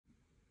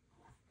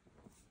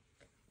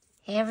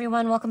Hey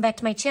everyone, welcome back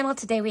to my channel.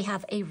 Today we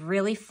have a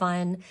really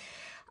fun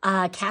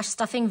cash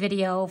stuffing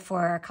video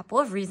for a couple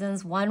of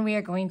reasons. One, we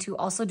are going to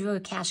also do a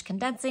cash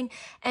condensing,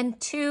 and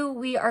two,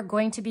 we are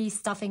going to be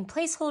stuffing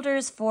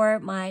placeholders for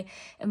my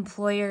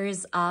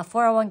employer's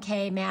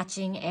 401k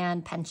matching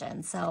and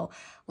pension. So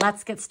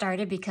let's get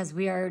started because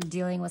we are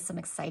dealing with some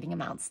exciting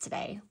amounts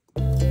today.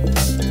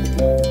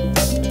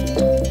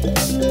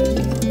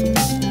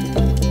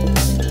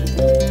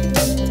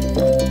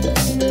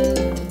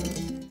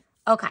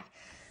 Okay.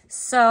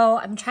 So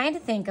I'm trying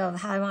to think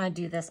of how I want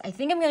to do this. I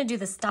think I'm going to do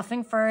the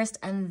stuffing first,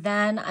 and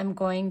then I'm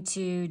going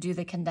to do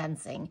the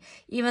condensing,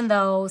 even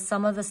though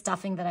some of the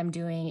stuffing that I'm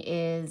doing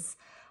is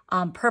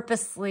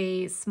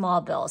purposely small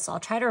bills. So I'll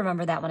try to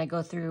remember that when I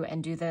go through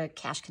and do the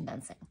cash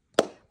condensing.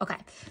 Okay,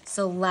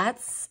 so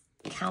let's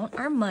count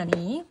our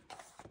money.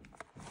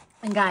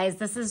 And guys,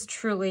 this is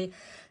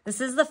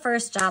the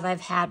first job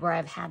I've had where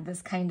I've had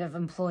this kind of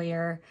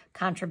employer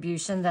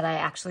contribution that I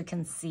actually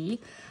can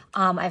see.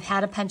 I've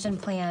had a pension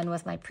plan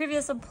with my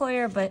previous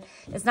employer, but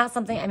it's not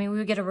something, I mean, we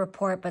would get a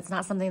report, but it's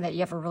not something that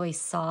you ever really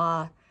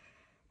saw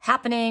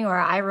happening, or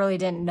I really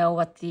didn't know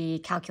what the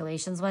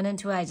calculations went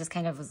into it. I just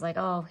kind of was like,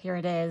 oh, here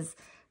it is.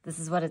 This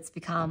is what it's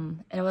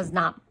become. And it was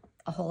not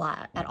a whole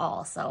lot at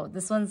all. So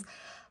this one's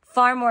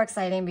far more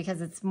exciting because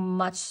it's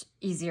much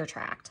easier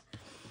tracked.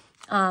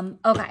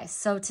 Okay,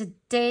 so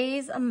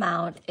today's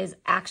amount is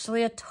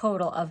actually a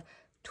total of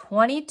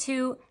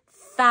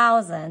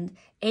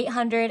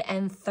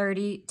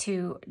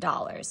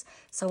 $22,832.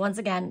 So once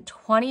again,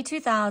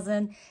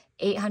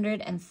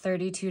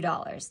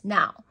 $22,832.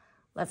 Now,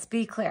 let's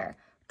be clear.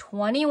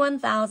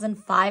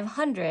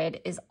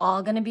 $21,500 is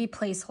all going to be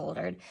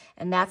placeholdered,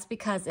 and that's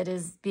because it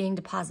is being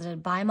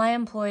deposited by my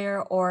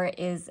employer or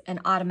is an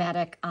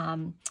automatic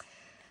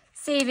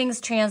savings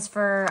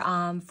transfer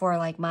for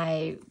like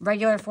my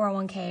regular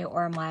 401k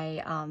or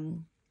my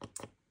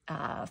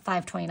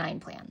 529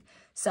 plan.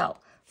 So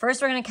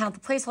first we're going to count the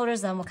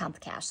placeholders, then we'll count the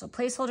cash. So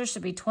placeholders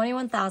should be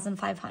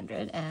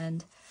 $21,500,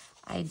 and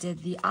I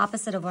did the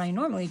opposite of what I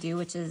normally do,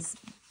 which is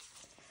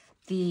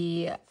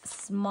the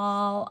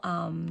small,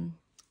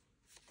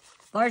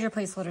 larger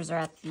placeholders are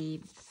at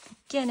the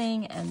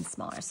beginning and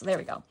smaller. So there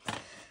we go.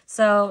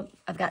 So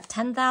I've got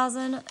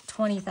 10,000,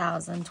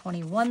 20,000,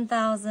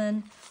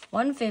 21,000,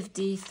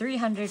 150,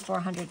 300,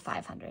 400,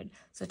 500.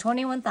 So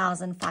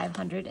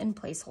 21,500 in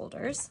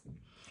placeholders.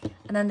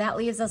 And then that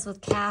leaves us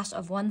with cash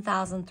of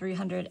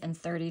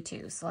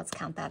 1,332. So let's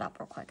count that up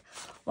real quick.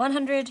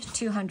 100,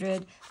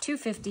 200,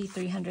 250,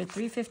 300,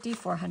 350,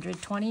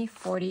 400, 20,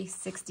 40,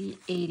 60,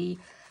 80,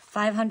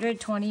 500,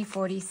 20,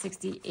 40,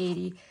 60,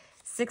 80,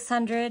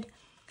 600,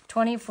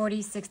 20,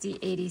 40, 60,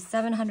 80,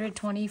 700,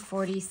 20,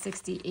 40,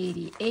 60,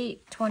 80,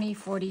 8, 20,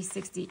 40,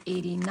 60,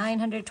 80,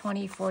 900,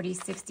 20, 40,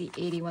 60,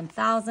 80,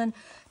 1,000,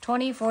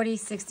 20, 40,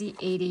 60,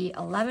 80,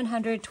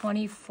 1,100,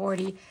 20,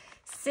 40,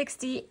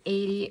 60,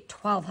 80,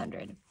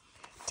 1,200,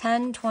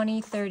 10,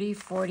 20, 30,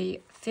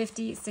 40,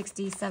 50,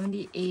 60,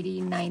 70,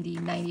 80, 90,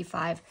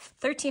 95,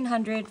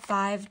 1,300,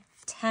 5,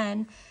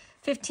 10,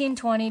 15,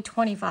 20,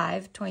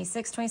 25,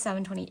 26,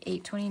 27,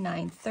 28,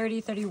 29,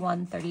 30,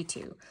 31,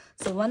 32.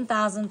 So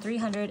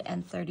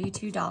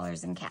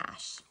 $1,332 in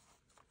cash.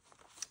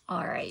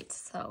 All right,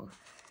 so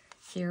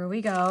here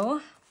we go.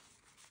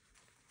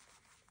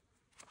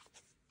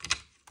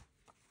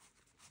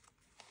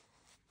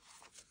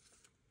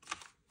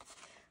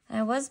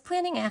 I was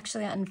planning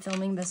actually on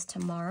filming this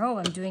tomorrow.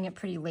 I'm doing it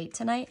pretty late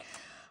tonight.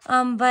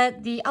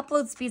 But the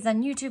upload speeds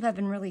on YouTube have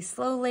been really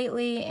slow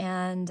lately,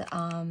 and,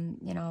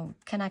 you know,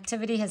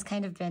 connectivity has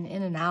kind of been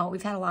in and out.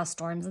 We've had a lot of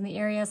storms in the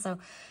area, so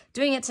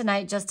doing it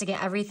tonight just to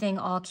get everything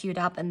all queued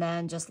up and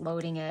then just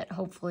loading it,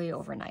 hopefully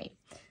overnight.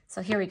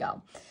 So here we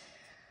go.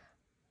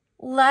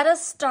 Let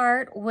us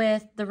start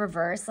with the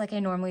reverse like I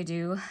normally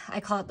do. I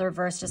call it the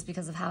reverse just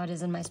because of how it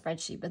is in my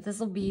spreadsheet, but this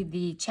will be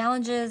the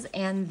challenges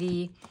and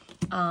the,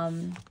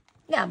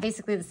 yeah,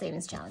 basically the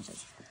savings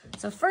challenges.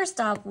 So first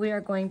up, we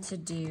are going to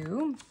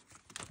do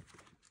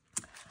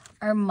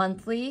our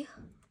monthly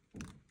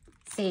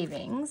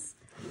savings.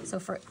 So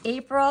for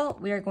April,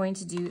 we are going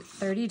to do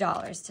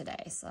 $30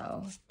 today.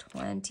 So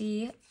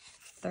 $20,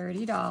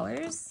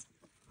 $30.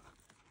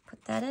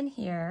 Put that in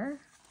here.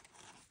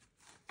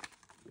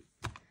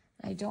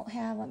 I don't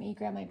have, let me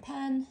grab my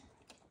pen,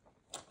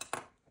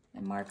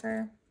 my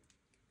marker.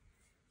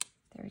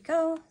 There we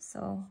go.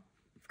 So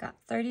we've got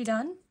 30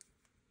 done.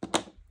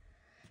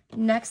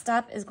 Next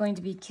up is going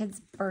to be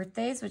kids'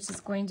 birthdays, which is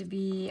going to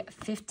be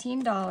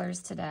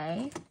 $15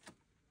 today.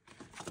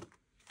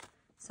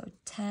 So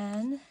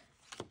 10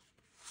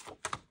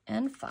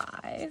 and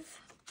 5.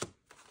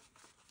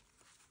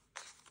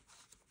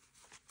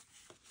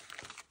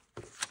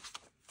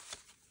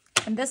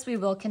 And this we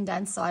will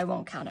condense, so I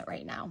won't count it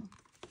right now.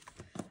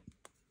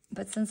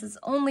 But since it's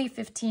only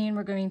 15,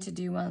 we're going to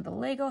do one of the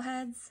Lego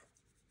heads.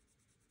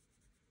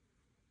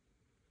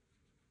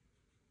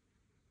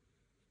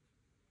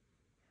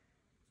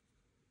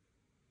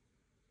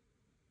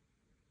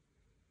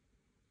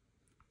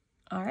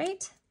 All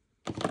right.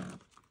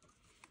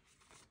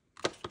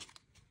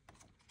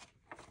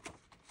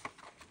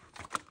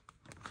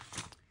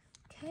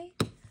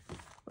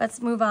 Let's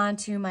move on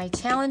to my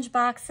challenge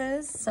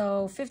boxes.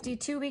 So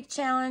 52-week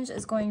challenge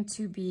is going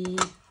to be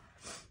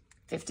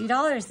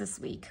 $50 this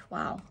week.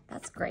 Wow,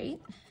 that's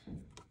great.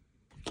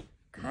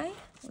 Okay,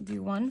 we'll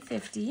do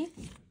 150.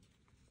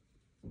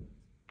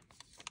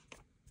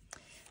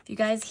 If you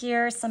guys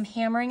hear some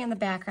hammering in the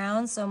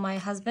background, so my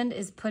husband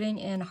is putting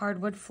in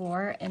hardwood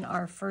floor in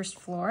our first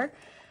floor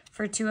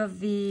for 2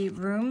 of the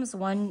rooms.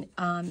 One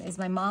is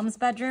my mom's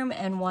bedroom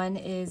and one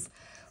is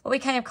what we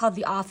kind of called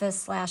the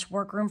office /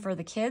 workroom for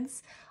the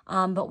kids.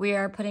 But we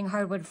are putting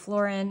hardwood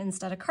floor in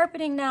instead of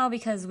carpeting now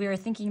because we are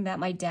thinking that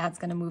my dad's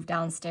gonna move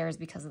downstairs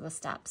because of the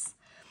steps.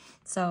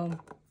 So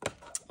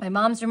my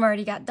mom's room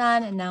already got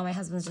done and now my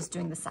husband's just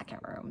doing the second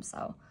room.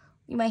 So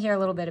you might hear a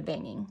little bit of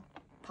banging.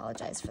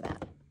 Apologize for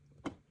that.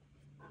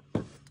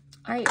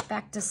 All right,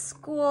 back to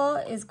school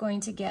is going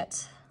to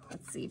get,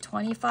 let's see,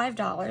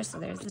 $25. So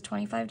there's the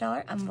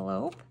 $25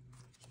 envelope.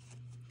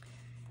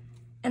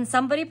 And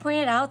somebody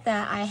pointed out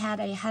that I had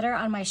a header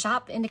on my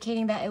shop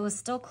indicating that it was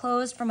still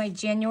closed for my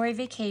January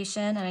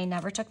vacation, and I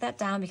never took that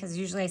down because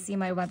usually I see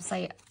my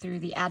website through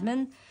the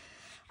admin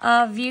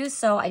view,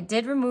 so I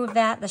did remove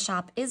that. The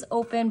shop is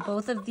open.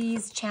 Both of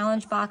these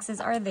challenge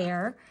boxes are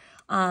there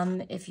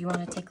if you want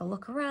to take a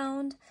look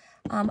around.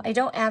 I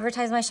don't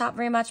advertise my shop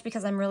very much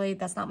because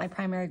that's not my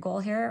primary goal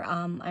here.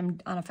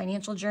 I'm on a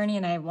financial journey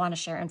and I want to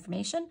share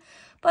information.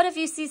 But if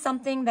you see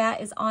something that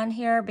is on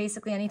here,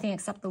 basically anything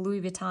except the Louis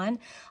Vuitton,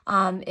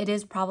 it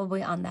is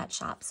probably on that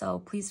shop. So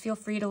please feel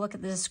free to look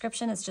at the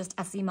description. It's just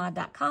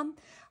essiemod.com.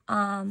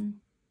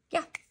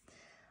 Yeah.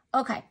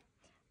 Okay.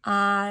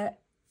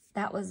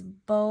 That was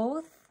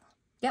both.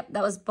 Yep,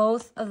 that was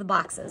both of the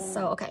boxes.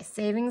 So, okay,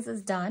 savings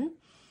is done.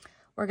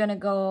 We're going to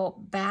go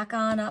back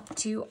on up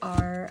to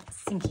our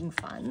sinking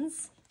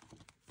funds.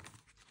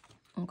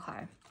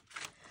 Okay.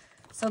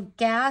 So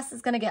gas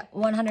is going to get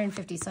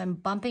 $150. So I'm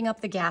bumping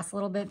up the gas a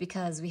little bit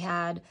because we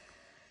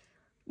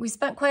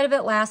spent quite a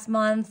bit last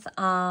month.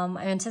 I'm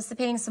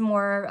anticipating some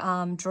more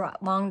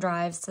long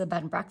drives to the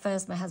bed and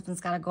breakfast. My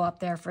husband's got to go up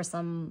there for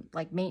some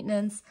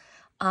maintenance.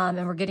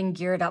 And we're getting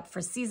geared up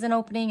for season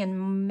opening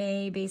in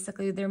May.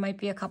 Basically, there might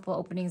be a couple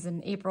openings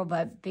in April,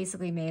 but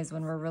basically May is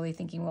when we're really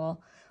thinking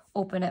we'll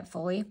open it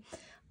fully.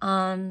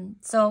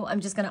 So I'm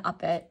just going to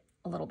up it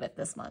a little bit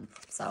this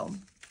month. So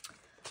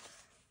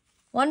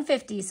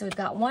 150. So we've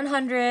got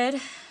 100,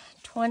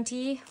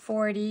 20,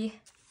 40,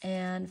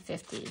 and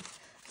 50.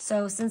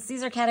 So since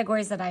these are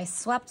categories that I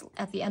swept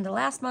at the end of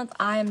last month,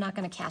 I am not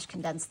going to cash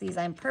condense these.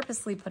 I'm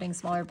purposely putting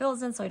smaller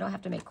bills in so I don't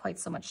have to make quite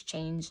so much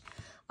change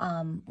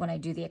when I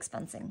do the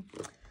expensing.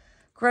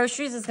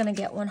 Groceries is going to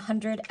get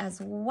 100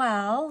 as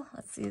well.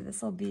 Let's see,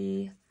 this will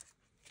be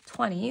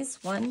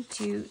 20s. 1,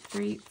 2,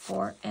 3,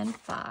 4, and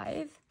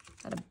 5.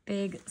 Got a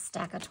big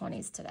stack of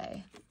 20s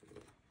today.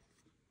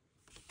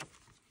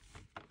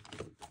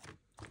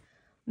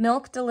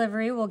 Milk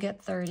delivery will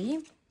get 30.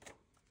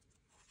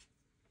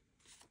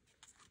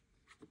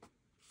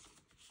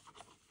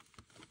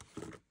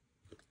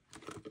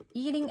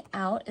 Eating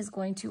out is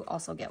going to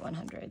also get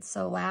 100.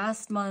 So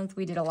last month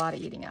we did a lot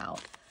of eating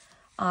out.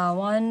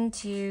 1,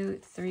 2,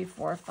 3,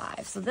 4,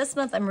 5. So this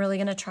month I'm really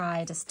going to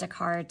try to stick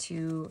hard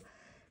to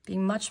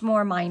being much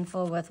more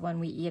mindful with when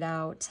we eat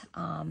out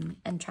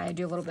and try to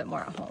do a little bit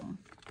more at home.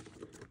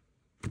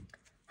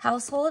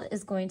 Household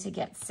is going to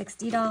get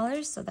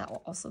 $60, so that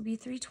will also be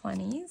 3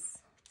 20s.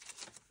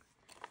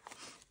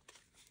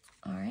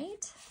 All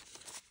right.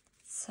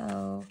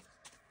 So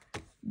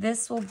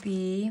this will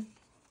be,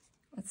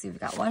 let's see, we've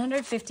got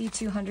 150,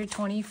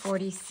 220,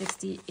 40,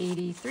 60,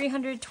 80,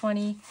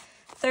 320,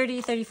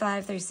 30,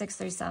 35, 36,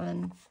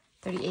 37,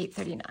 38,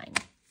 39.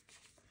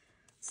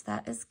 So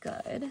that is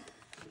good.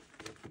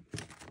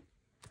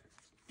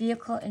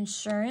 Vehicle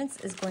insurance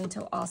is going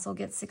to also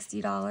get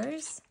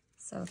 $60.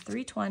 So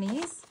 3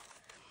 20s.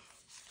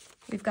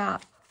 We've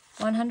got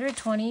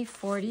 120,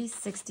 40,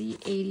 60,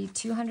 80,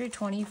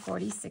 220,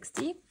 40,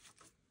 60.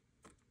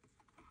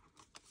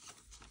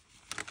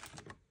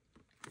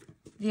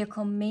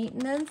 Vehicle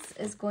maintenance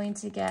is going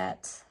to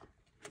get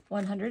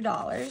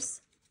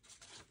 $100.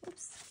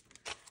 Oops.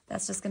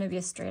 That's just going to be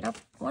a straight up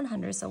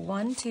 100. So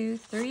 1, 2,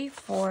 3,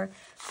 4,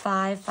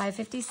 5,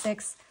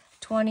 556,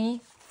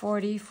 20,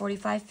 40,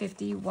 45,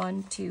 50,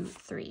 1, 2,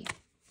 3.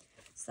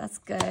 So that's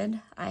good.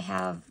 I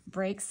have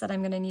brakes that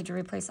I'm going to need to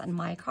replace on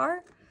my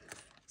car.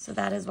 So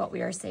that is what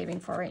we are saving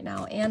for right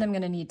now. And I'm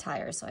going to need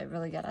tires, so I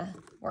really got to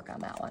work on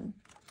that one.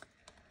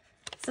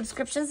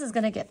 Subscriptions is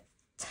going to get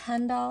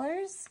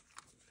 $10.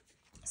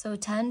 So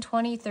 10,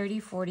 20, 30,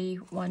 40,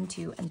 1,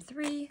 2, and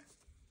 3.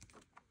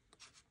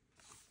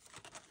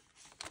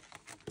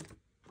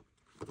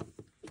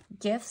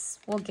 Gifts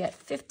will get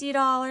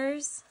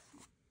 $50.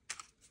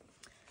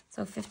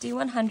 So 50,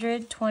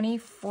 100, 20,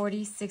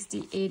 40,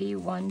 60, 80,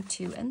 1,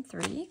 2, and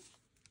 3.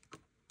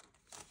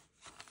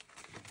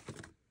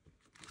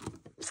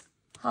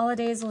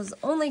 Holidays was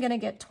only going to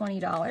get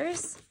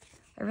 $20.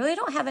 I really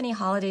don't have any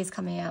holidays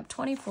coming up.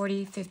 20,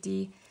 40,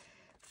 50,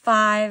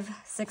 5,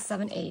 6,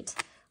 7, 8.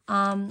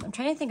 I'm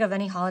trying to think of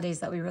any holidays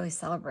that we really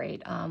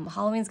celebrate.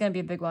 Halloween's going to be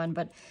a big one,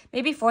 but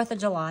maybe 4th of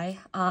July.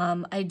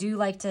 I do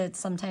like to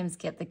sometimes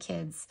get the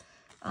kids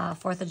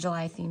 4th of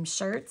July themed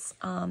shirts.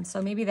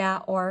 So maybe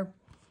that, or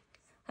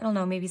I don't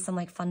know, maybe some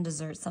like fun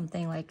dessert,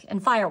 something like,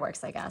 and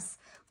fireworks, I guess.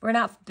 We're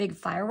not big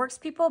fireworks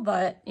people,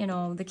 but you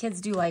know, the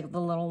kids do like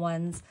the little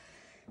ones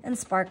and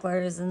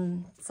sparklers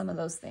and some of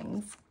those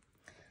things.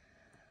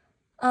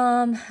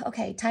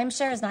 Okay,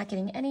 timeshare is not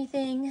getting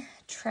anything.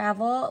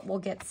 Travel will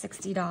get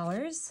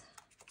 $60.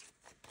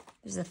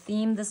 There's a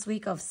theme this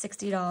week of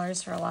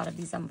 $60 for a lot of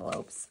these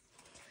envelopes.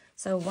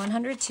 So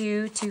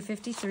 102,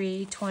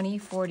 253, 20,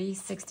 40,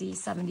 60,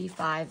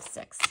 75,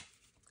 6.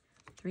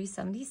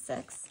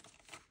 376.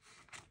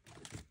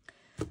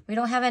 We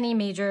don't have any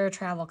major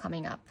travel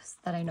coming up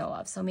that I know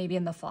of, so maybe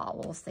in the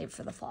fall. We'll save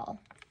for the fall.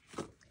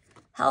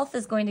 Health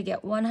is going to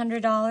get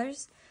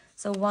 $100.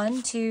 So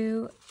 1,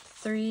 2,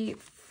 3,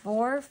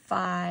 4,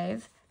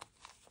 5.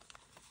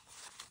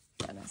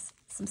 Goodness,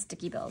 some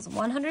sticky bills.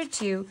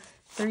 102,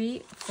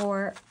 3,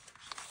 4,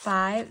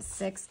 5,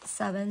 6,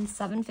 7,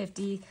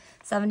 750,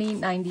 70,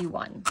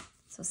 91.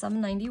 So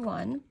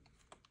 791.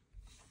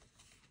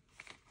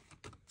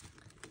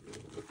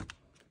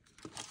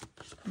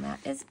 And that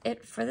is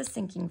it for the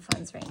sinking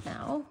funds right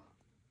now.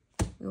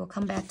 We will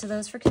come back to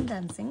those for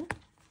condensing.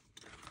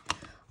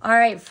 All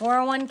right,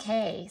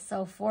 401k.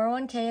 So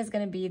 401k is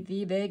going to be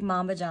the big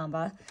mamba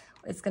jamba.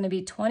 It's going to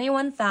be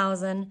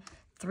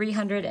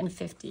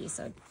 21,350.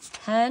 So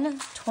 10,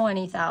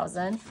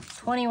 20,000,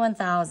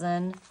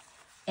 21,000,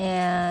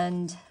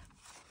 and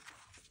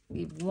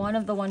leave one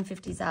of the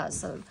 150s out.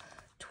 So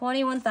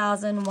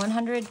 21,000,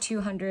 100,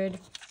 200,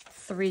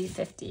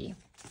 350.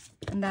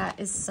 And that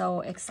is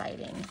so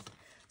exciting.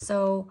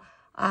 So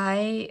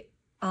I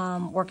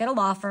work at a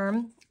law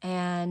firm,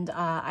 and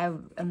I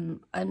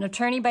am an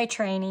attorney by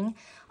training.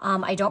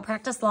 I don't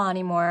practice law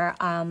anymore.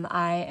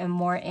 I am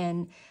more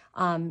in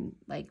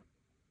like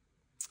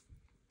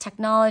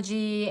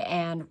technology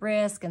and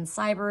risk and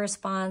cyber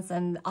response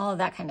and all of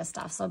that kind of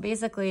stuff. So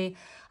basically,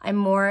 I'm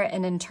more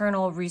an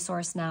internal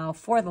resource now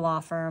for the law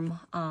firm.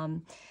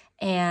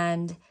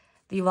 And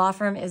the law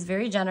firm is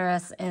very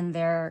generous in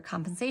their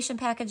compensation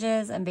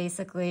packages, and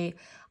basically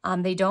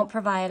they don't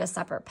provide a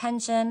separate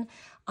pension.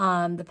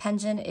 The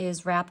pension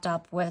is wrapped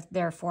up with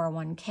their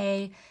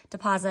 401k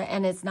deposit,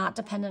 and it's not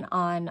dependent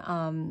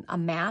on a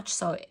match.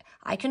 So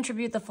I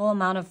contribute the full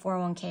amount of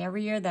 401k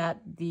every year that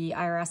the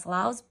IRS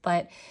allows,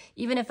 but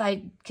even if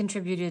I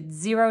contributed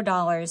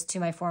 $0 to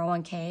my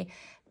 401k,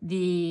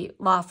 the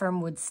law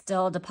firm would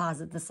still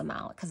deposit this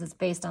amount because it's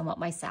based on what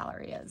my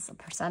salary is, a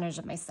percentage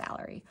of my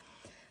salary.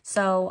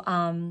 So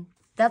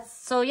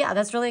that's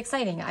really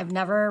exciting. I've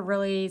never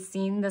really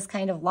seen this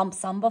kind of lump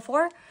sum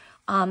before.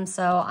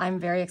 So I'm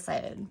very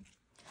excited.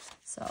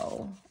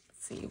 So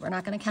let's see, we're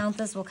not going to count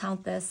this. We'll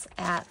count this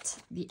at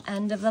the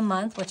end of the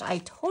month, which I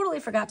totally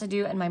forgot to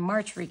do in my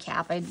March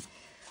recap.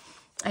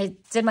 I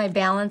did my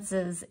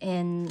balances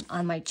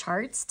on my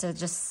charts to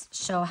just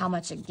show how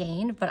much it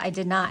gained, but I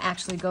did not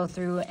actually go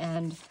through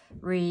and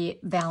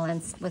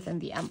rebalance within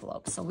the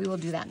envelope. So we will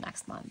do that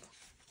next month.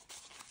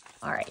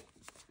 All right.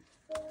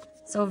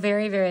 So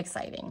very, very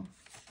exciting.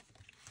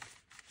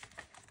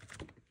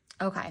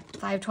 Okay,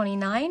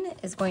 529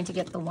 is going to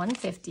get the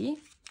 150.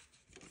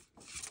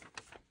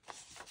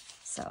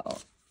 So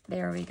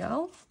there we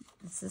go.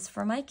 This is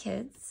for my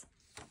kids.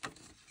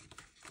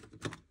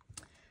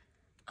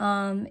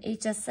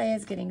 HSA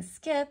is getting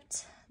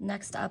skipped.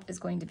 Next up is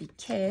going to be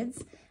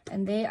kids,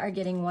 and they are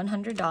getting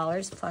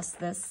 $100 plus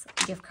this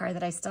gift card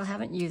that I still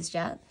haven't used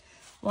yet.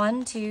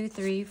 1, 2,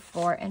 3,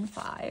 4, and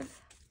 5.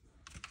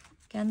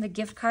 Again, the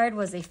gift card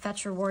was a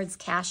Fetch Rewards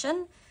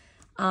cash-in.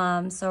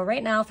 So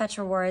right now, Fetch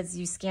Rewards,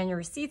 you scan your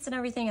receipts and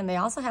everything, and they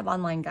also have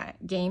online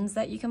games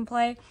that you can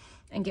play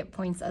and get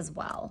points as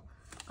well.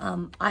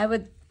 I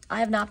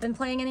have not been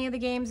playing any of the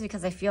games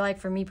because I feel like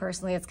for me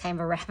personally, it's kind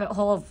of a rabbit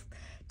hole of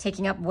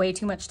taking up way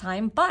too much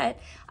time. But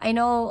I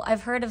know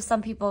I've heard of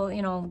some people,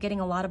 you know, getting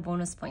a lot of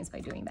bonus points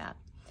by doing that.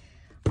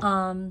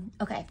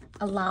 Okay,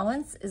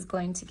 allowance is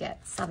going to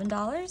get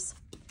 $7.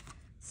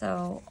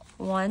 So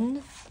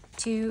 1,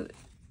 2,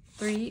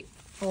 3,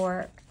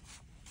 4,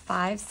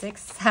 5,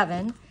 6,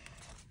 7.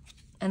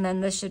 And then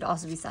this should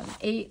also be 7.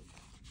 8,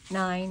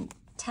 9,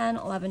 10,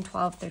 11,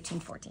 12, 13,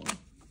 14.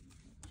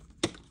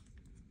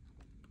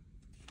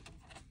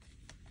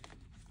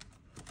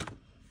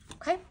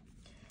 Okay.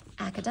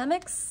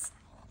 Academics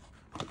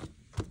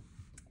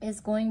is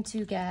going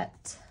to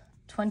get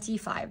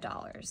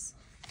 $25.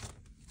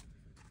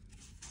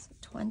 So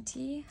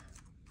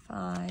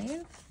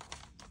 25.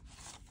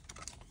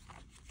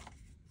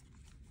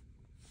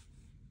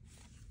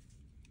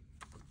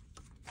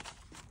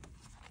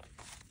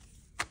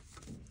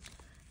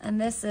 And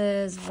this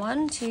is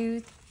 1,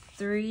 2,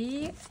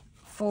 3,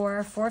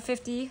 4,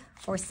 450,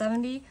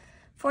 470,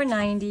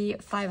 490,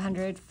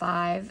 500,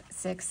 5,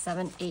 6,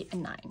 7, 8,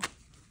 and 9.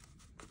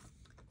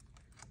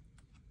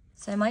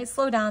 So I might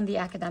slow down the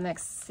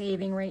academics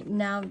saving right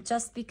now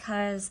just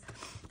because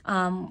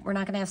we're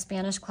not going to have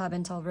Spanish club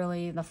until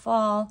really the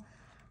fall.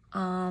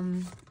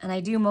 And I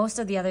do most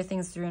of the other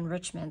things through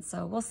enrichment,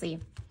 so we'll see.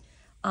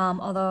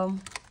 Although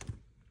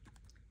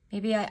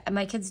maybe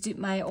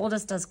my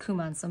oldest does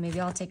Kumon, so maybe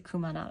I'll take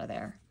Kumon out of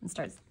there and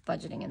start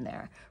budgeting in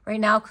there. Right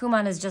now,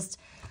 Kumon is just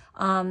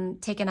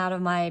taken out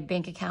of my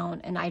bank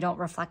account, and I don't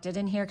reflect it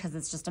in here because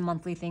it's just a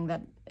monthly thing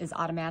that is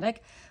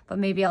automatic. But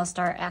maybe I'll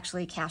start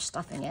actually cash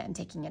stuffing it and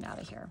taking it out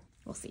of here.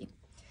 We'll see.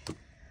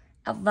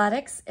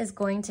 Athletics is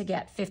going to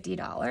get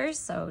 $50,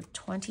 so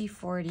 20,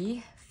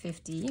 40,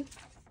 50.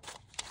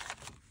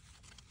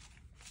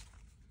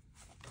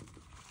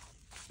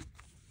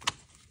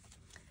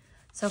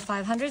 So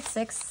 500,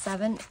 6,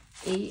 7,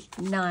 8,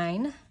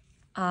 9,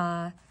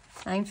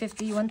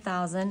 950,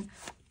 1,000,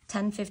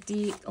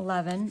 1050,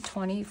 11,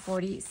 20,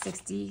 40,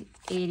 60,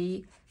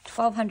 80,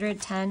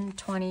 1,200, 10,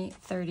 20,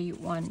 30,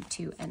 1,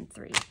 2, and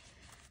 3.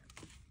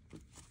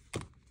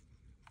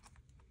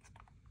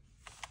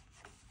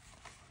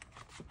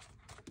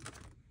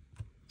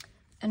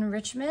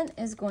 Enrichment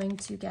is going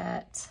to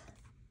get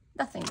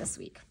nothing this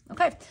week.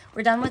 Okay,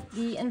 we're done with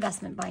the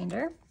investment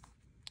binder.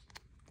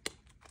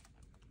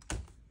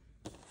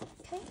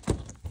 Okay,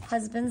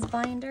 husband's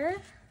binder.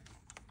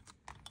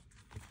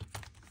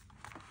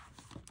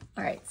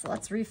 All right, so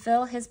let's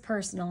refill his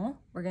personal.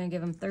 We're gonna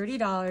give him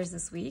 $30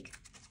 this week.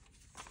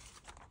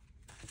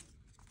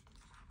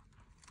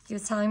 He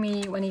was telling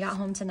me when he got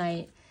home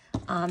tonight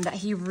that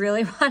he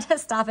really wanted to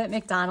stop at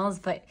McDonald's,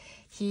 but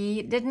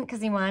he didn't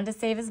because he wanted to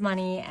save his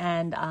money,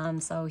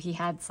 and so he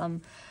had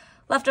some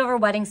leftover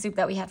wedding soup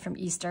that we had from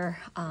Easter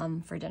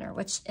for dinner,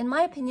 which in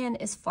my opinion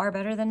is far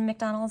better than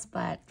McDonald's,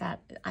 but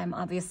that I'm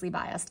obviously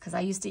biased because I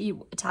used to eat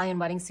Italian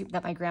wedding soup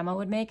that my grandma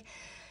would make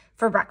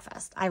for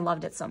breakfast. I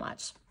loved it so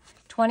much.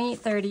 20,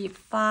 30,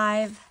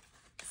 5,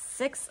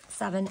 6,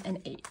 7, and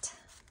 8.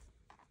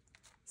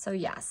 So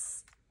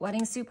yes,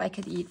 wedding soup I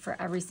could eat for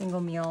every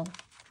single meal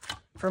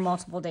for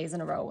multiple days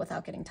in a row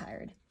without getting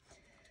tired.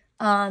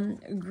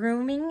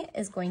 Grooming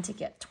is going to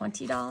get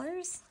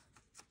 $20.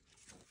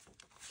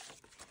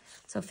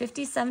 So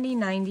 50, 70,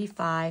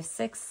 95,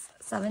 6,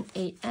 7,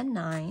 8, and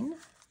 9.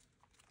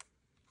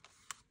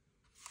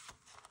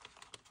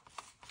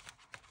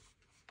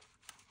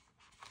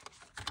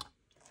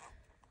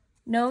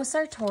 No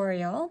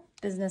sartorial.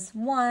 Business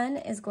 1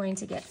 is going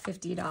to get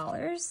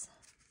 $50.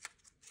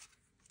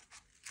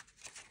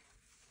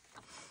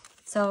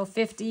 So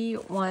 50,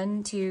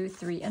 1, 2,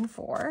 3, and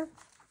 4.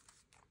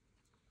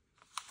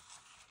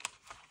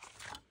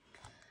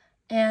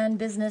 And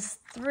business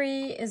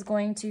 3 is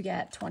going to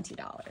get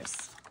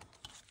 $20.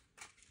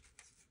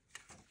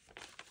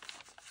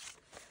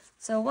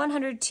 So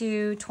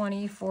 102,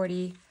 20,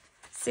 40,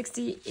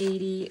 60,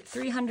 80,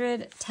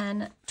 300,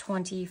 10,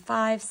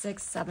 25,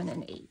 6, 7,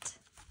 and 8.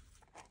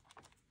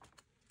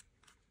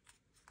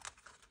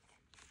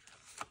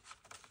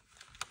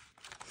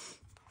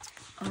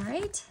 All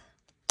right.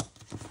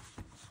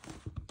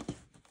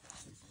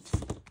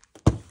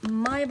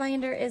 My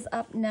binder is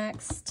up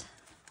next.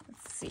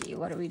 Let's see,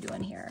 what are we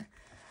doing here?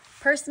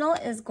 Personal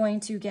is going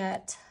to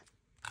get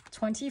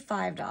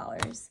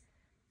 $25.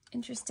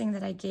 Interesting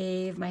that I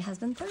gave my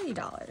husband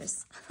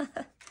 $30.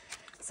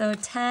 So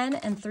 10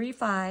 and 3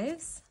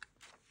 5s.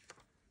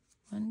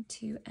 1,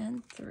 2,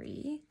 and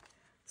 3.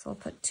 So we'll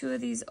put 2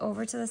 of these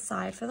over to the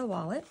side for the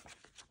wallet.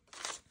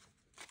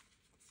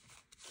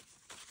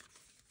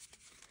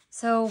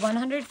 So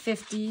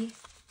 150,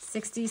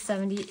 60,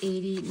 70,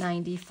 80,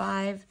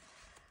 95,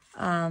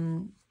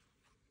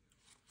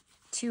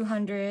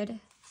 200,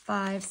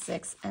 5,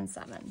 6, and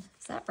 7.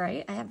 Is that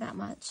right? I have that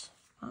much.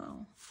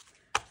 Wow.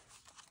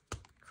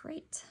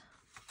 Great.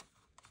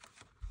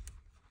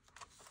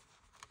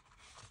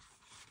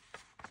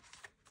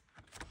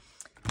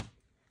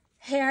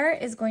 Hair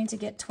is going to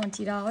get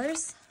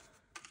 $20.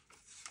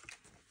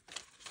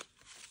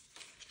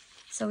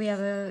 So we have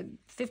a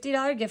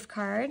 $50 gift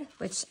card,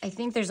 which I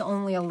think there's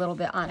only a little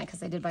bit on it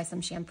because I did buy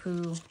some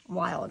shampoo a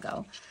while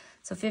ago.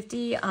 So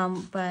 50,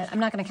 but I'm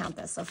not going to count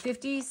this. So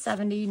 50,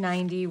 70,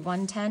 90,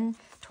 110,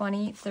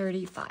 20,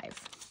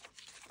 35.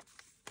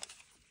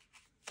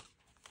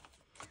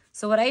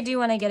 So what I do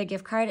when I get a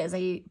gift card is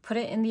I put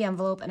it in the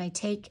envelope and I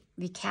take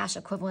the cash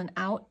equivalent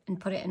out and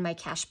put it in my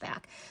cash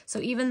back. So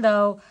even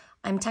though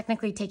I'm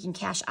technically taking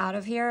cash out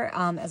of here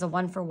as a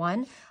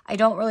 1-for-1, I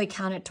don't really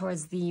count it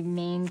towards the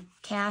main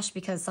cash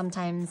because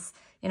sometimes,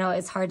 you know,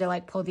 it's hard to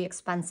like pull the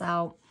expense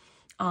out.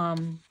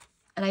 And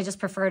I just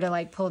prefer to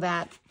like pull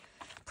that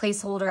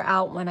placeholder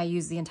out when I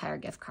use the entire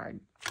gift card.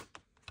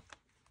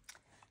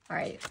 All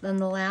right, then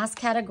the last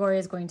category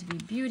is going to be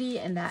beauty,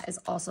 and that is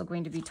also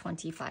going to be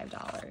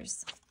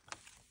 $25.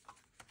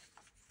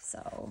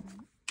 So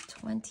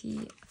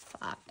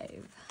 25.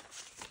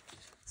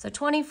 So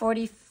 20,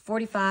 40,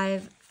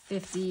 45,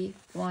 50,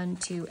 1,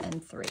 2,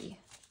 and 3.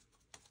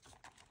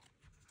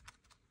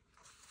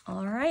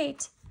 All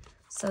right,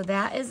 so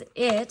that is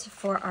it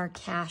for our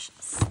cash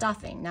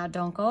stuffing. Now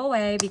don't go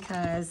away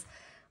because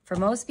for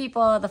most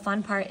people, the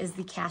fun part is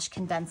the cash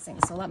condensing.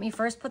 So let me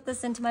first put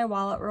this into my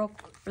wallet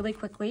really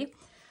quickly.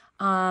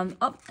 And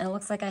it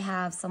looks like I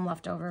have some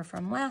left over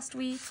from last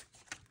week.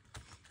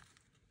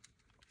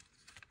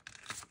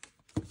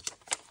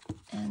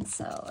 And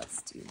so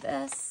let's do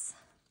this.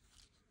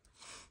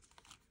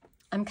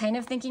 I'm kind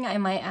of thinking I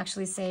might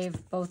actually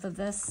save both of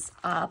this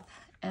up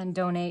and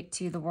donate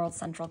to the World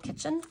Central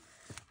Kitchen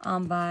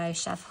by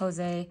Chef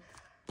Jose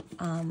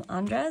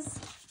Andres.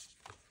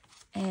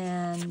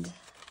 And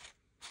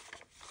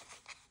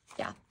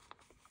yeah,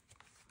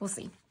 we'll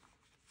see.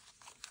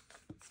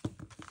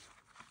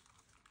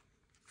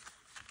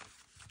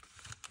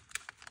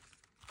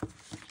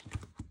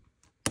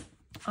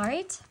 All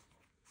right,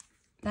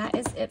 that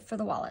is it for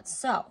the wallet.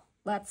 So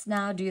let's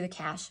now do the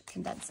cash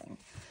condensing.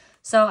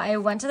 So I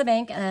went to the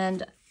bank,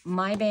 and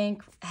my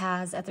bank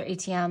has at their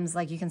ATMs,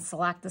 like you can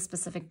select the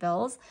specific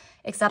bills,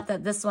 except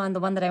that this one, the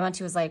one that I went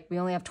to, was like, we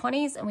only have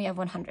 20s and we have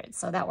 100s.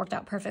 So that worked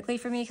out perfectly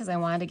for me because I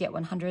wanted to get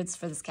 100s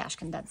for this cash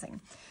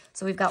condensing.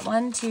 So we've got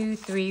 1, 2,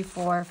 3,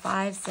 4,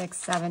 5, 6,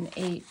 7,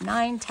 8,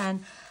 9,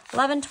 10,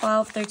 11,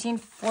 12, 13,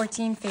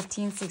 14,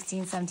 15,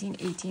 16, 17,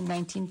 18,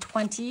 19,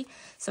 20.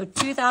 So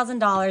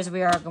 $2,000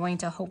 we are going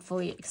to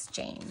hopefully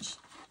exchange.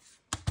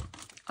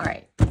 All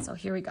right, so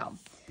here we go.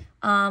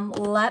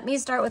 Let me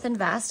start with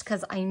invest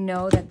because I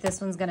know that this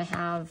one's going to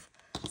have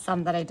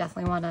some that I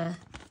definitely want to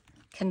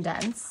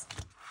condense.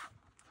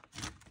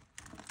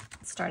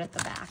 Let's start at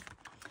the back.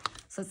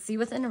 So let's see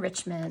with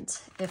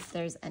enrichment if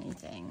there's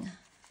anything.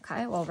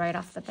 Okay, well, right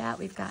off the bat,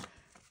 we've got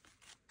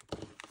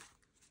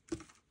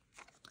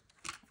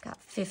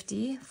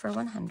 50 for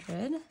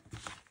 100,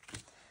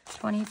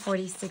 20,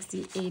 40,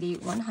 60, 80,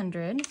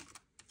 100.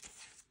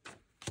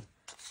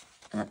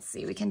 Let's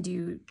see, we can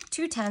do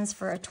 2 10s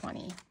for a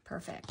 20.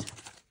 Perfect.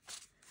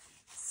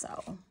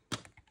 So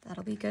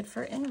that'll be good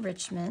for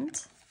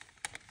enrichment.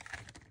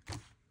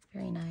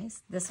 Very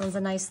nice. This one's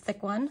a nice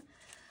thick one.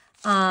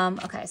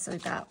 Okay, so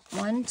we've got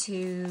 1,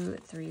 2,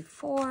 3,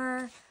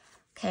 4.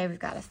 Okay, we've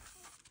got a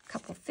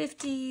couple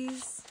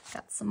 50s.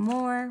 Got some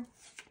more.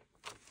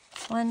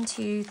 1,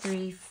 2,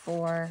 3,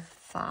 4,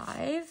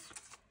 5.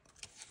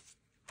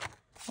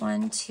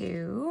 1,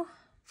 2.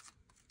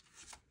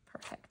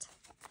 Perfect.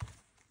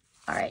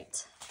 All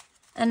right.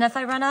 And if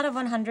I run out of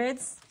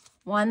 100s,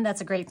 one, that's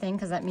a great thing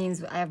because that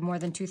means I have more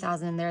than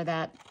 2,000 in there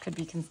that could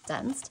be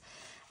condensed.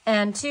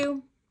 And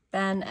 2,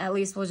 then at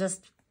least we'll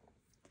just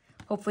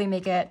hopefully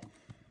make it,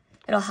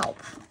 it'll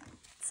help.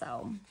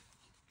 So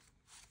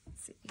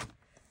let's see,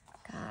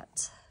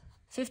 got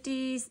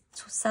 50,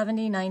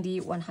 70, 90,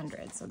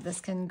 100. So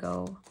this can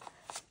go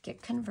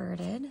get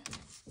converted.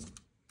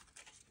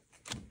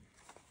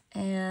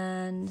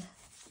 And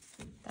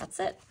that's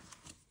it.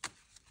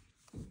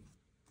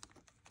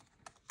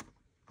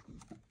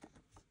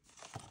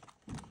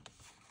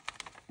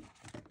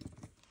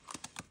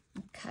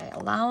 Okay,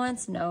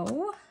 allowance,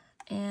 no.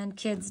 And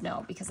kids,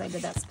 no, because I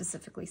did that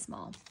specifically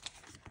small.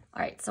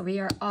 All right, so we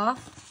are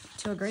off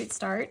to a great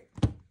start.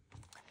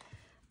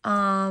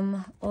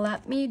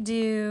 Let me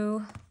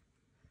do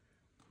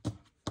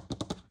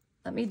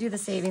the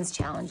savings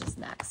challenges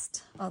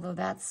next, although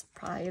that's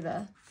probably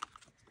the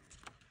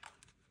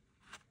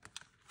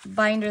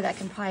binder that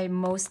can probably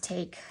most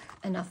take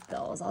enough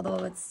bills,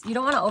 although you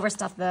don't want to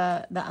overstuff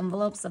the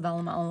envelopes, the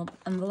vellum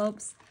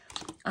envelopes,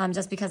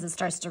 just because it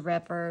starts to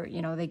rip or,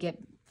 you know, they get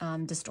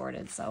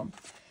distorted. So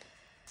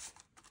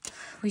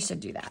we should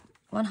do that.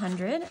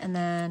 100, and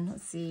then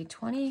let's see,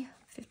 20,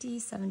 50,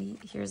 70,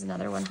 here's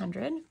another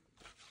 100.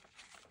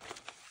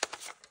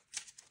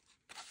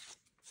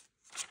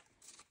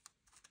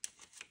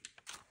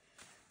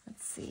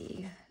 Let's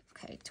see,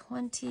 okay,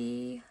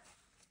 20,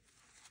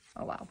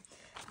 oh wow.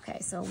 Okay,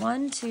 so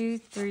 1, 2,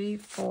 3,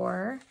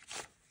 4,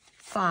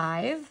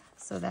 5,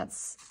 so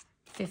that's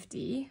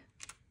 50.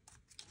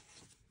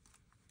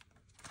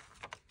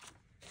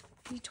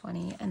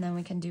 20, and then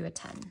we can do a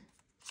 10.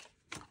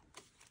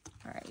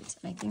 All right,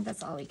 and I think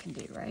that's all we can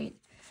do, right?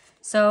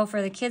 So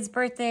for the kid's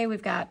birthday,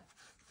 we've got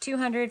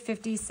 200,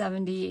 50,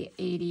 70,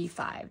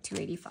 85,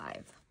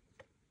 285.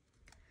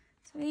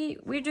 So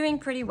we're doing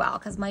pretty well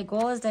because my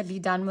goal is to be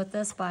done with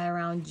this by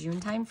around June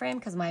timeframe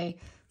because my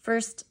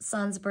first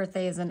son's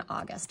birthday is in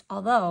August.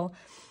 Although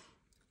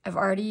I've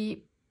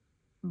already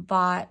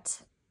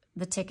bought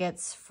the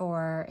tickets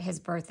for his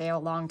birthday a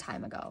long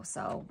time ago.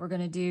 So we're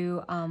going to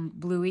do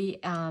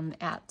Bluey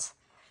at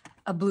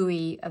a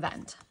Bluey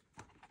event.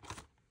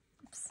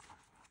 Oops.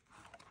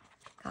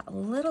 Got a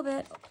little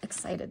bit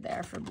excited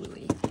there for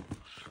Bluey.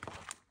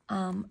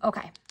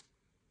 Okay.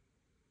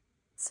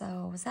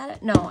 So was that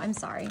it? No, I'm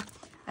sorry.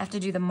 I have to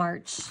do the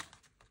March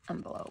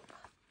envelope.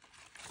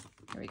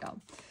 Here we go.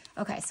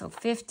 Okay, so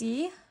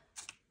 50.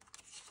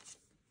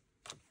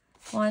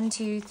 1,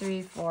 2,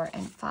 3, 4,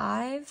 and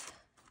 5.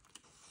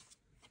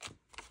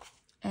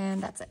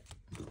 And that's it.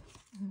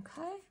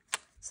 Okay,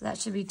 so that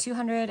should be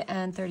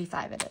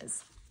 235 it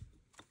is.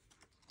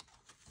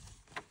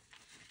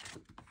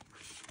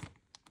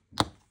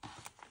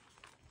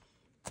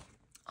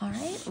 All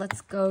right,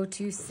 let's go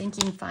to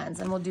sinking funds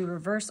and we'll do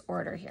reverse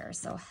order here.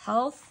 So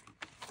health,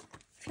 I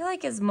feel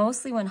like is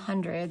mostly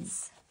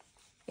 100s.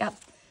 Yep,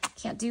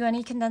 can't do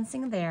any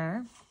condensing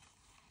there.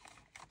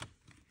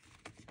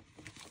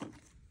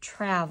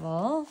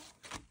 Travel,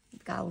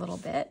 we've got a little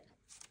bit.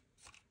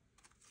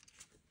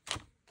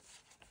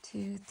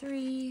 2,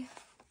 3.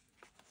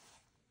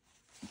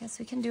 I guess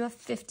we can do a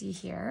 50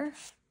 here.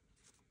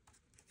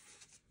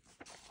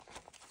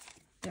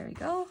 There we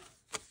go.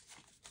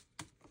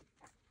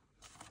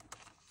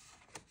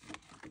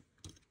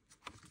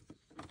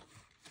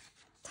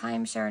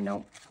 Timeshare,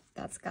 nope,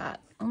 that's got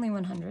only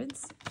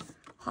 100s.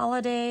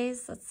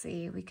 Holidays, let's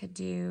see, we could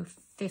do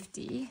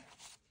 50,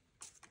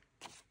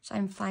 which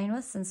I'm fine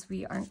with since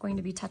we aren't going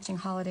to be touching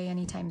holiday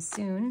anytime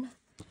soon,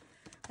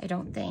 I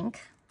don't think.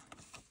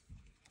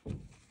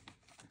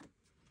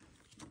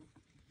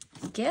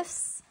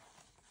 Gifts,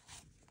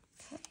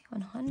 okay,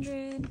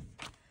 100,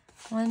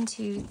 1,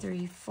 2,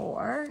 3,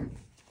 4. Do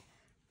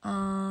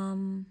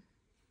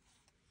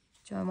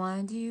I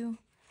want to do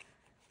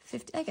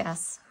 50? I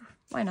guess,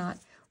 why not?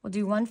 We'll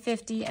do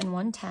 150 and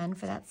 110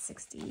 for that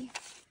 60.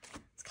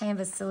 It's kind of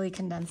a silly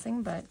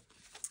condensing, but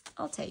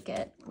I'll take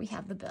it. We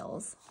have the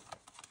bills.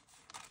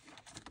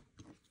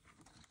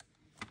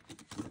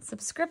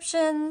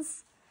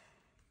 Subscriptions.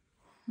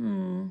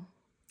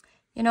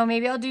 You know,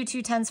 maybe I'll do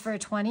 2 10s for a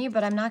 20,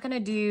 but I'm not going to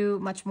do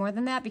much more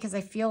than that because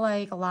I feel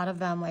like a lot of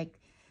them like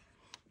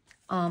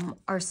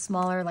are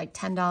smaller, like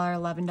 $10,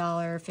 $11,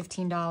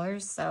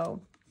 $15.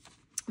 So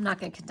I'm not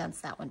going to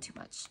condense that one too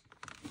much.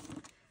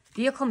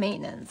 Vehicle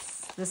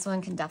maintenance. This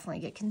one can definitely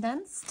get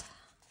condensed.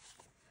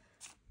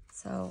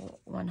 So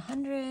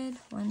 100,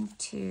 1,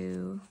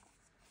 2,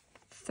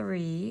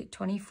 3,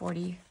 20,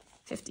 40,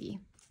 50.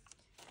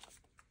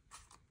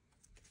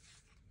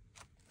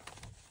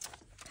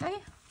 Okay.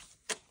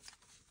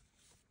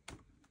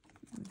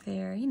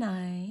 Very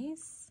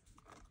nice.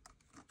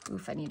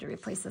 Oof, I need to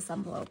replace this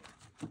envelope.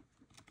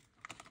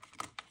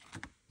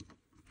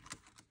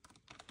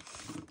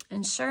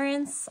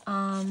 Insurance,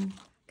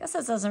 guess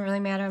this doesn't really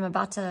matter. I'm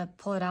about to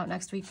pull it out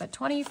next week, but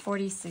 20,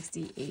 40,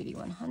 60, 80,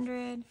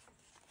 100.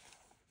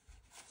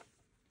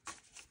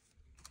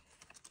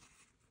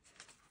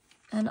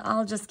 And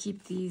I'll just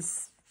keep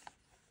these.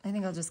 I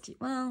think I'll just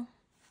keep, well,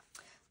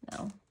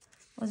 no.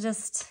 We'll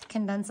just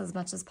condense as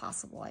much as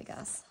possible, I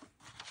guess.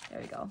 There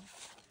we go.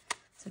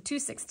 So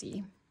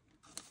 260.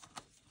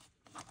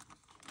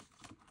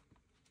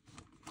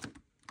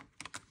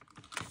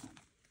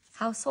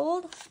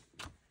 Household,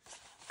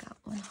 got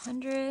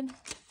 100.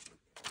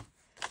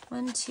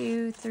 1,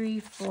 2, 3,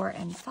 4,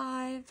 and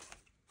 5.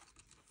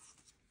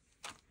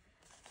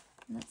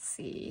 Let's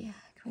see.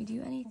 Can we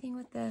do anything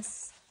with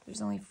this?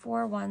 There's only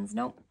 4 ones.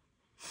 Nope.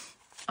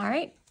 All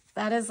right.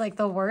 That is like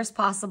the worst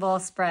possible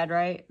spread,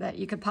 right? That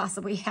you could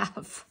possibly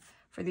have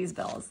for these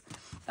bills.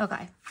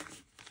 Okay.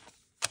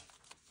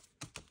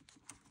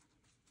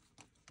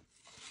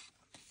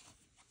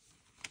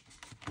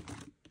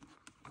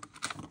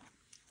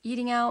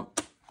 Eating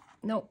out.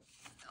 Nope.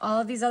 All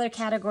of these other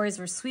categories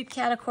were sweep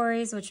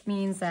categories, which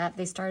means that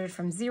they started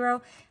from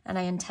 0, and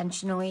I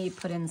intentionally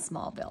put in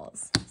small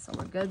bills. So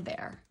we're good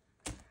there.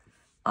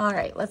 All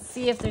right, let's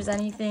see if there's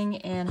anything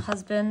in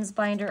husband's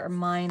binder or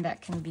mine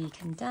that can be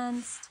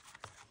condensed.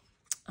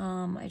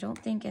 I don't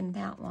think in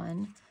that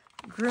one.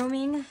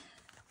 Grooming,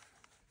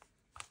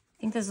 I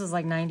think this was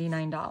like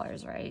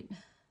 $99, right?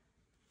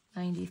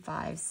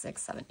 95,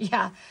 6, 7.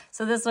 Yeah,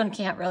 so this one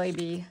can't really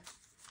be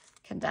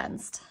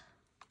condensed.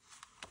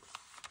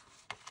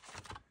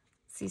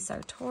 See,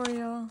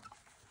 sartorial.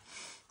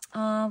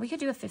 We could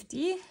do a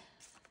 50.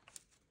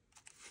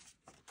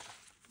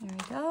 There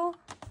we go.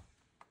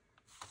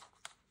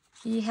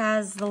 He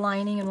has the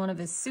lining in one of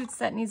his suits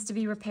that needs to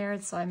be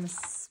repaired, so I'm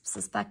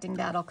suspecting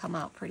that'll come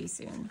out pretty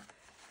soon.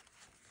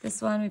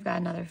 This one, we've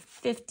got another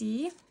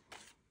 50.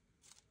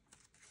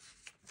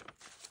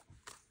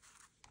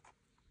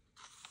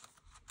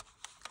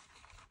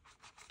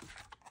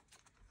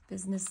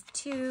 Business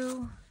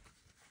 2.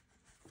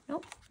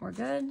 Nope, we're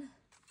good.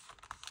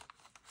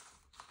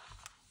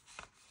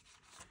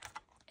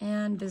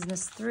 And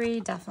business 3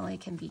 definitely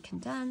can be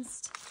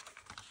condensed.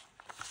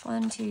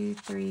 1, 2,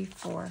 3,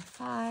 4,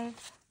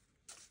 5.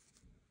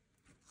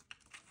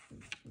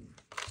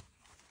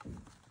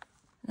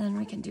 Then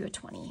we can do a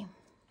 20.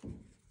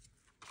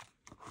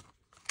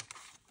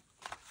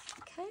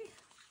 Okay.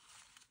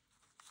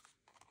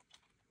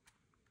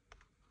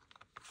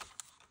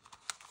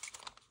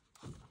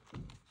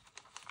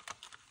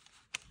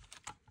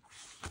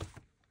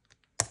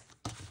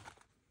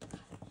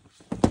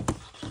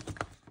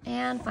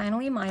 And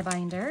finally, my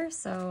binder.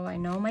 So I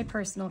know my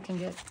personal can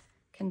get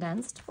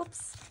condensed.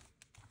 Whoops.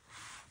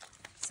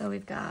 So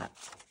we've got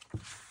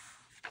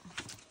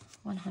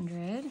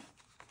 100. Let's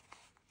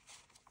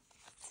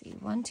see,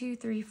 1, 2,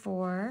 3,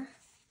 4,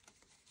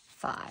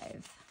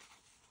 5.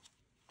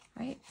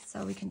 Right?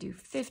 So we can do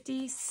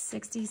 50,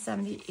 60,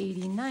 70,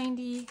 80,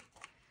 90,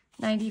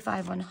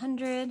 95,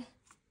 100.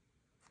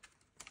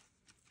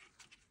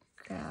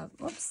 Grab,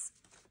 whoops,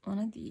 one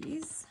of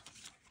these.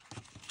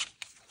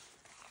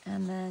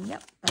 And then,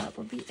 yep, that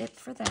will be it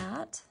for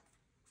that.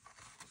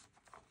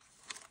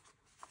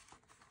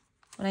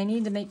 When I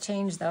need to make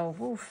change though,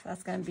 oof,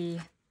 that's gonna be,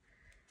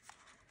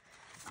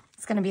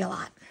 it's gonna be a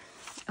lot.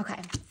 Okay,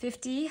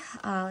 50,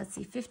 let's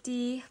see,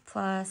 50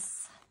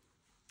 plus,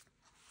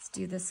 let's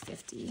do this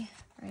 50,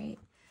 right?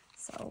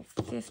 So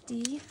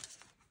 50,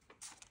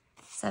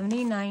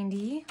 70,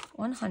 90,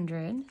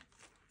 100.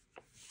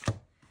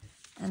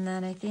 And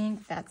then I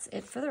think that's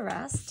it for the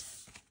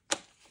rest.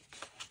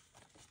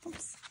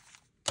 Oops.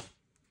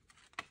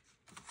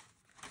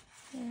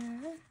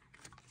 There.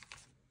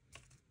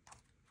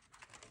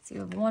 So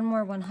you have one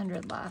more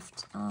 100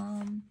 left.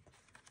 I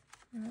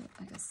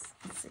guess,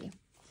 let's see.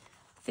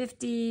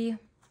 50. I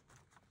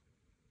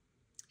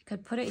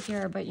could put it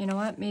here, but you know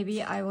what?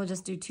 Maybe I will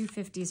just do 2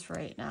 50s for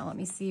right now. Let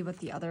me see what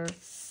the other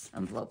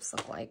envelopes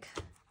look like.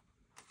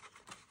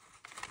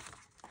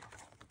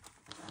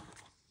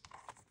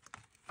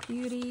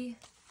 Beauty.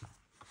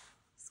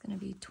 It's going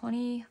to be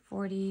 20,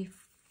 40,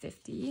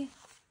 50.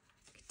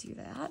 Could do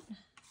that.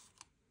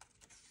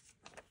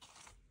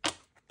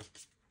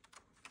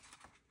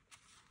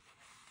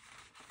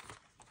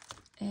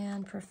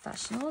 And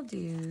professional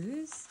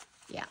dues.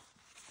 Yeah.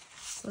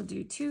 So we'll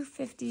do 2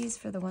 50s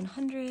for the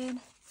 100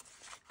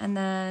 and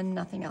then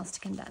nothing else to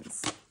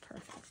condense.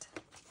 Perfect.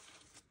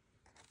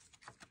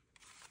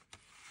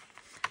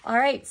 All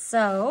right,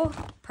 so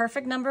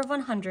perfect number of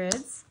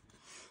 100s.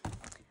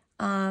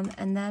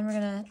 And then we're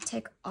gonna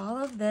take all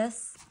of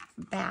this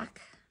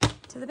back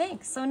to the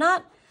bank. So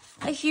not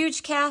a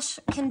huge cash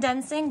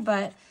condensing,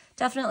 but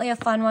definitely a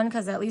fun one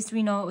because at least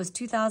we know it was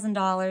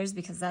 $2,000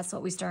 because that's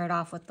what we started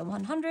off with, the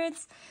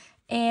 100s.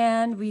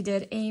 And we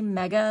did a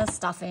mega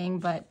stuffing,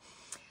 but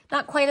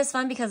not quite as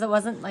fun because it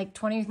wasn't like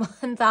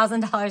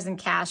 $21,000 in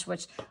cash,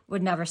 which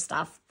would never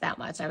stuff that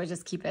much. I would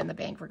just keep it in the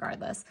bank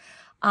regardless.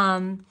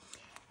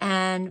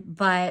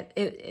 But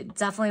it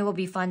definitely will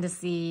be fun to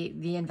see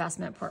the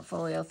investment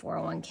portfolio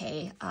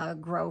 401k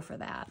grow for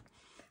that.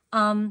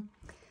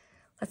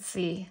 Let's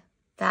see.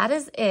 That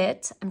is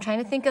it. I'm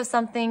trying to think of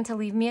something to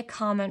leave me a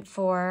comment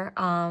for.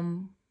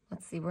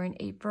 Let's see, we're in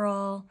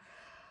April.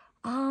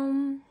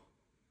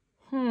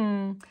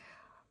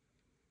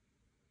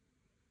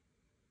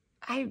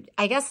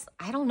 I guess,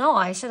 I don't know.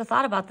 I should have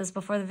thought about this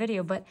before the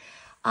video, but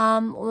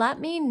let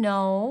me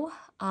know.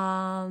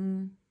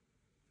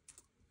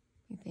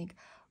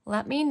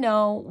 Let me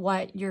know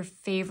what your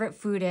favorite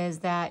food is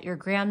that your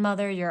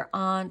grandmother, your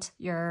aunt,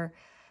 your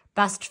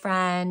best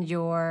friend,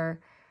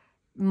 your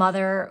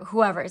mother,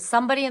 whoever,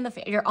 somebody in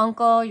the your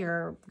uncle,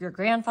 your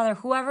grandfather,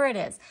 whoever it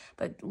is.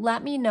 But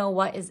let me know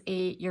what is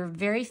your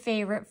very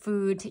favorite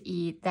food to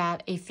eat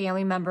that a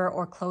family member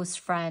or close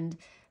friend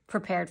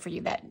prepared for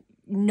you that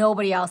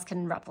nobody else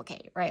can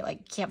replicate, right?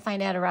 Like can't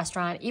find it at a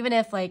restaurant. Even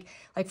if like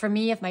for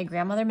me, if my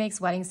grandmother makes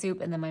wedding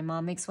soup and then my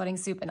mom makes wedding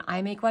soup and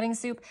I make wedding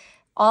soup,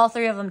 all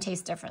three of them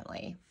taste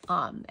differently.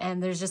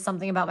 And there's just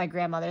something about my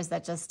grandmother's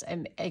that just,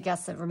 I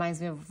guess it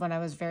reminds me of when I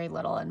was very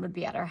little and would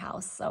be at our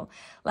house. So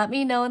let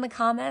me know in the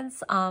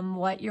comments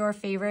what your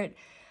favorite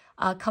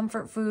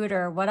comfort food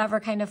or whatever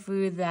kind of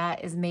food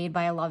that is made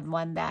by a loved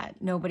one that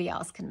nobody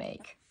else can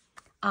make.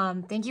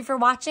 Thank you for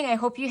watching. I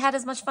hope you had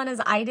as much fun as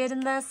I did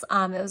in this.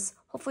 It was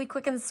hopefully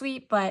quick and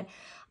sweet, but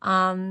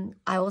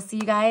I will see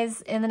you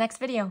guys in the next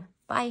video.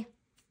 Bye.